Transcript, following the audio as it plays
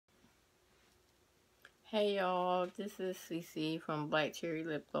Hey y'all, this is CC from Black Cherry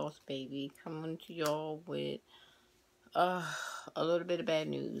Lip Gloss Baby coming to y'all with uh a little bit of bad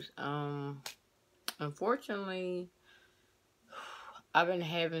news. Unfortunately, I've been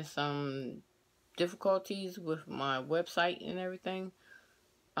having some difficulties with my website and everything.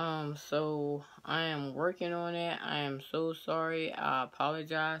 So I am working on it. I am so sorry. I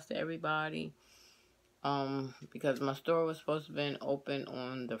apologize to everybody. Because my store was supposed to be open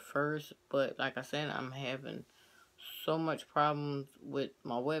on the 1st, but like I said, I'm having so much problems with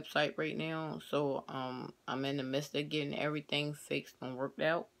my website right now. So I'm in the midst of getting everything fixed and worked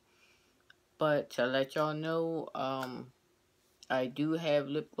out. But to let y'all know, I do have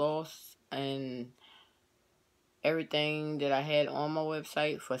lip gloss and everything that I had on my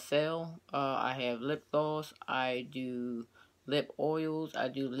website for sale. I have lip gloss, I do lip oils, I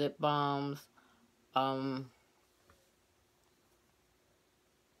do lip balms.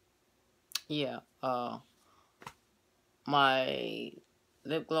 Yeah, my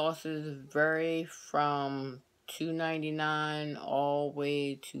lip glosses vary from $2.99 all the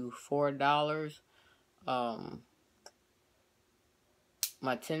way to $4. Um,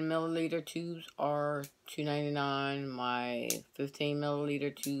 my 10 milliliter tubes are $2.99. My 15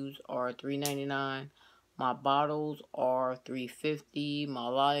 milliliter tubes are $3.99. My bottles are $3.50. My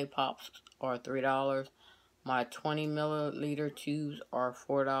lollipops are $3. My 20 milliliter tubes are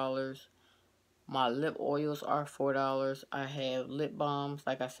 $4. My lip oils are $4. I have lip balms.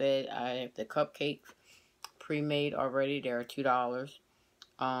 Like I said, I have the cupcakes pre-made already. They're $2.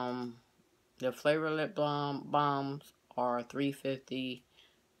 The flavor lip balms are $3.50.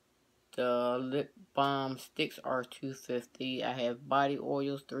 The lip balm sticks are $2.50. I have body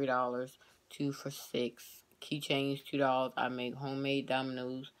oils $3. 2 for $6. Keychains $2. I make homemade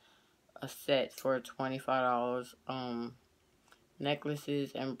dominoes, a set for $25.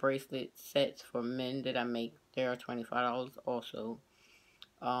 Necklaces and bracelet sets for men that I make, they are $25 also.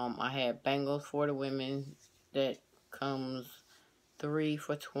 I have bangles for the women that comes 3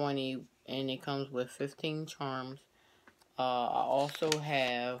 for $20, and it comes with 15 charms. I also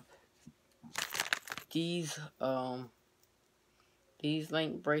have these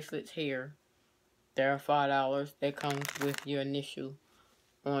link bracelets here. They're $5. That comes with your initial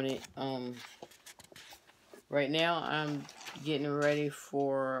on it. Right now I'm getting ready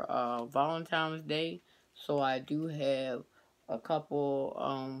for Valentine's Day, so I do have a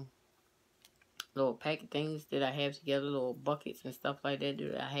couple little packet things that I have together, little buckets and stuff like that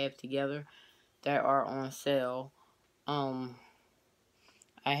that I have together that are on sale. I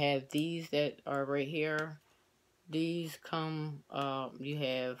have these that are right here. These come, you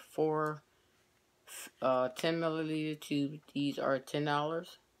have 4 10 milliliter tubes. These are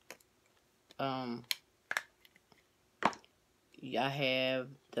 $10. I have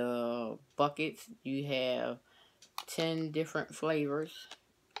the buckets. You have 10 different flavors.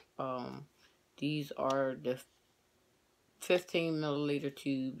 These are the 15 milliliter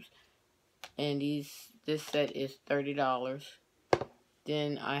tubes, and this set is $30.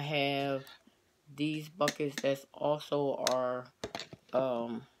 Then I have these buckets that also are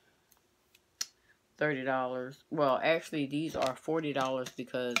 $30. Well, actually these are $40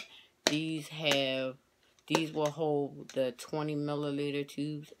 because these will hold the 20 milliliter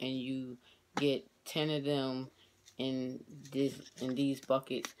tubes, and you get 10 of them in these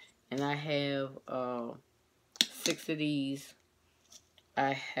buckets. And I have 6 of these.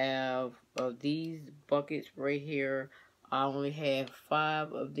 I have these buckets right here. I only have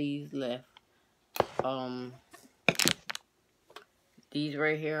 5 of these left. These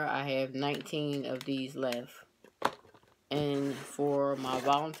right here, I have 19 of these left. And for my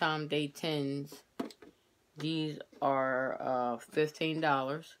Valentine's Day 10s, these are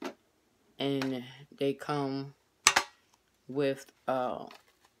 $15, and they come with 5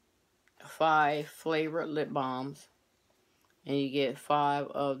 flavored lip balms, and you get 5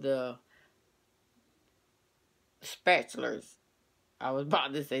 of the spatulas. I was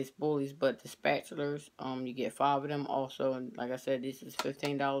about to say spoolies, but the spatulas, you get 5 of them also. And like I said, this is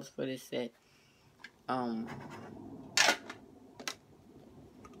 $15 for this set. I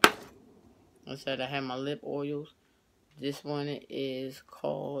said I have my lip oils. This one is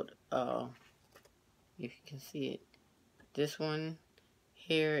called, if you can see it, this one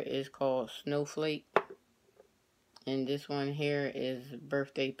here is called Snowflake, and this one here is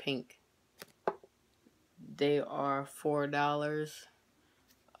Birthday Pink. They are $4.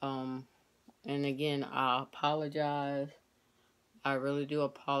 And again, I apologize. I really do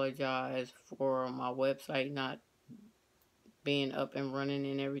apologize for my website not being up and running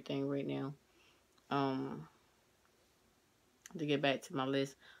and everything right now. To get back to my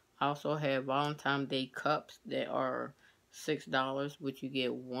list, I also have Valentine's Day cups that are $6, which you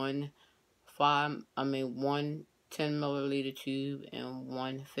get one 10 milliliter tube and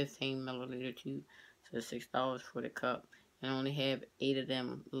one 15 milliliter tube. So $6 for the cup. And I only have 8 of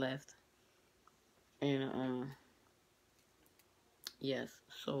them left. And yes,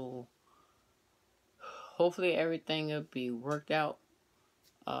 so hopefully everything will be worked out.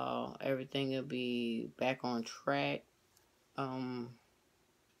 Everything will be back on track.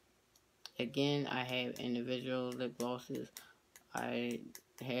 Again, I have individual lip glosses. I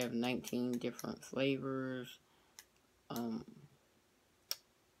have 19 different flavors.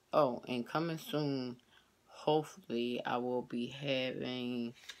 Oh, and coming soon, hopefully I will be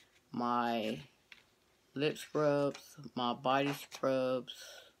having my lip scrubs, my body scrubs.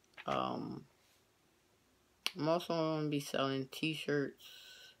 I'm also going to be selling t-shirts,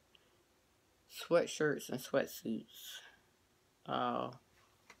 sweatshirts, and sweatsuits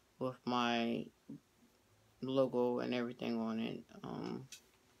with my logo and everything on it.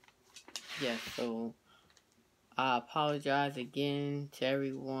 Yes, so I apologize again to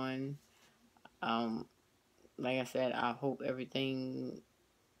everyone. Like I said, I hope everything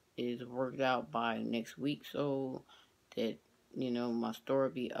is worked out by next week so that, my store will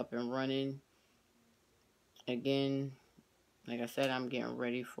be up and running. Again, like I said, I'm getting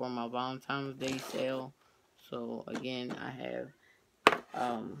ready for my Valentine's Day sale. So again, I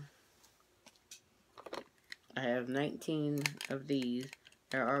have 19 of these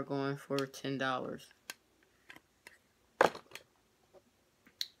that are going for $10.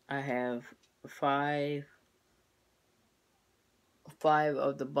 I have five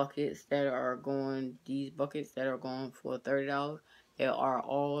of the buckets that are going, these buckets that are going for $30. They are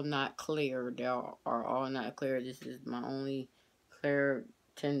all not clear. They are all not clear. This is my only clear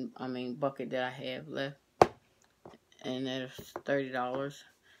bucket that I have left. And that's $30.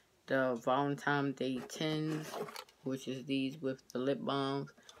 The Valentine's Day 10s, which is these with the lip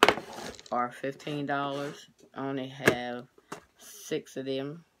balms, are $15. I only have 6 of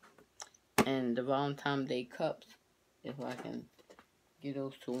them. And the Valentine's Day cups, if I can get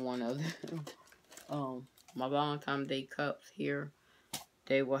those to one of them. My Valentine's Day cups here,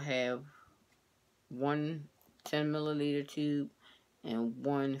 they will have one 10 milliliter tube and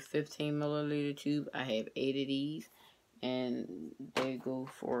one 15 milliliter tube. I have 8 of these, and they go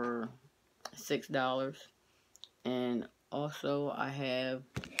for $6. And also I have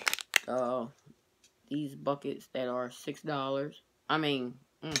these buckets that are $6.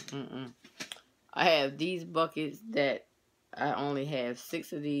 I have these buckets that I only have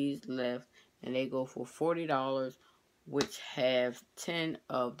 6 of these left, and they go for $40, which have 10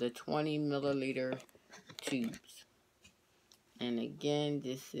 of the 20 milliliter tubes. And again,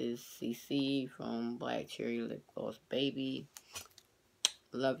 this is CC from Black Cherry Lip Gloss Baby.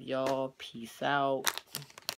 Love y'all. Peace out.